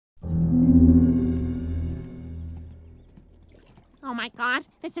Oh my God,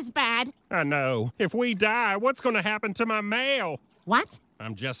 this is bad. I know. If we die, what's gonna happen to my mail? What?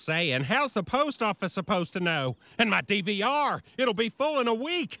 I'm just saying, how's the post office supposed to know? And my DVR, it'll be full in a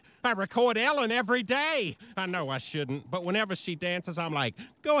week. I record Ellen every day. I know I shouldn't, but whenever she dances, I'm like,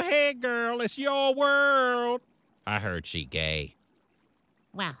 go ahead, girl, it's your world. I heard she gay.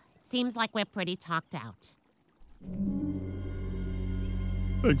 Well, it seems like we're pretty talked out.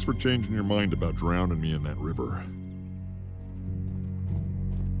 Thanks for changing your mind about drowning me in that river.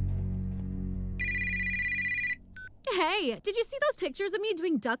 Hey, did you see those pictures of me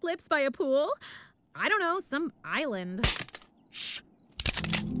doing duck lips by a pool? I don't know, some island. Shh.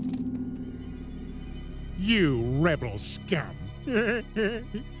 You rebel scum.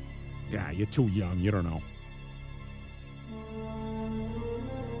 Yeah, you're too young, you don't know.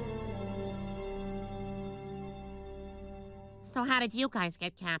 So how did you guys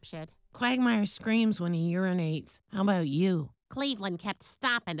get captured? Quagmire screams when he urinates. How about you? Cleveland kept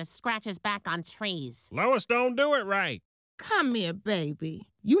stopping to scratch his back on trees. Lois don't do it right. Come here, baby.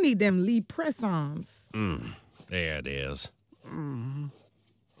 You need them Lee press-ons. There it is.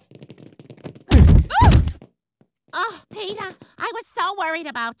 Oh, Peter, I was so worried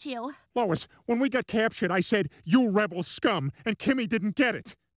about you. Lois, when we got captured, I said, you rebel scum, and Kimmy didn't get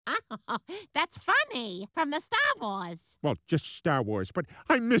it. Oh, that's funny. From the Star Wars. Well, just Star Wars, but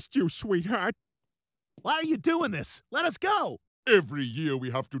I missed you, sweetheart. Why are you doing this? Let us go! Every year we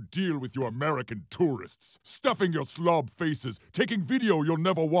have to deal with you American tourists, stuffing your slob faces, taking video you'll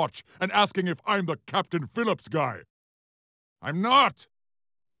never watch, and asking if I'm the Captain Phillips guy. I'm not!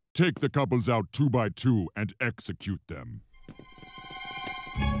 Take the couples out 2 by 2 and execute them.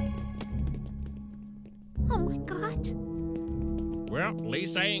 Oh my God. Well, at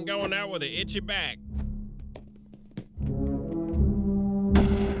least I ain't going out with an itchy back.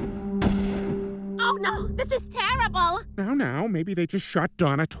 Oh no, this is terrible. Now, maybe they just shot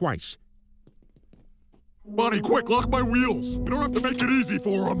Donna twice. Bonnie, quick, lock my wheels! You don't have to make it easy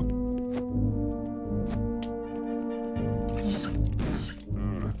for them!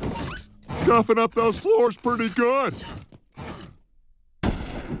 Scuffing up those floors pretty good.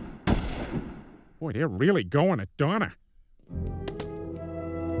 Boy, they're really going at Donna.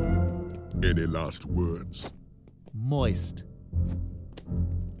 Any last words? Moist.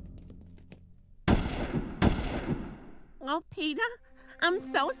 Oh, Peter, I'm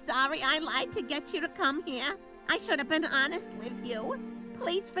so sorry I lied to get you to come here. I should have been honest with you.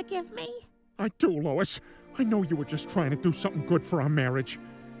 Please forgive me. I do, Lois. I know you were just trying to do something good for our marriage.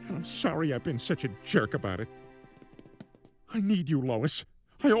 And I'm sorry I've been such a jerk about it. I need you, Lois.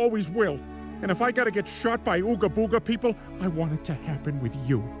 I always will. And if I gotta get shot by Ooga Booga people, I want it to happen with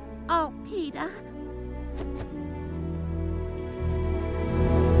you. Oh, Peter.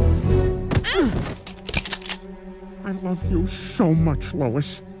 I love you so much,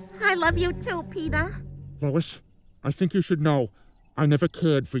 Lois. I love you too, Peter. Lois, I think you should know, I never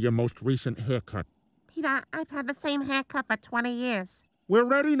cared for your most recent haircut. Peter, I've had the same haircut for 20 years. We're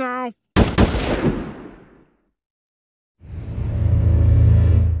ready now.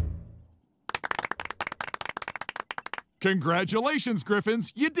 Congratulations,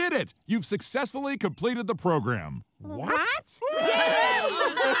 Griffins! You did it! You've successfully completed the program. What?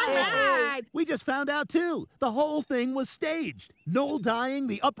 Yay! We just found out, too. The whole thing was staged. Noel dying,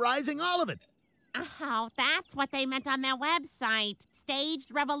 the uprising, all of it. Oh, that's what they meant on their website.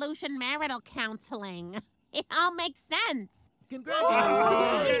 Staged Revolution Marital Counseling. It all makes sense.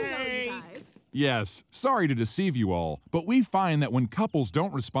 Congratulations. Yes, sorry to deceive you all, but we find that when couples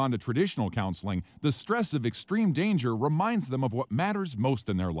don't respond to traditional counseling, the stress of extreme danger reminds them of what matters most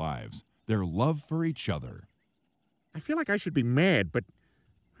in their lives, their love for each other. I feel like I should be mad, but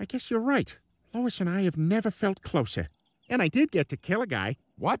I guess you're right. Lois and I have never felt closer. And I did get to kill a guy.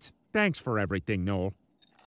 What? Thanks for everything, Noel.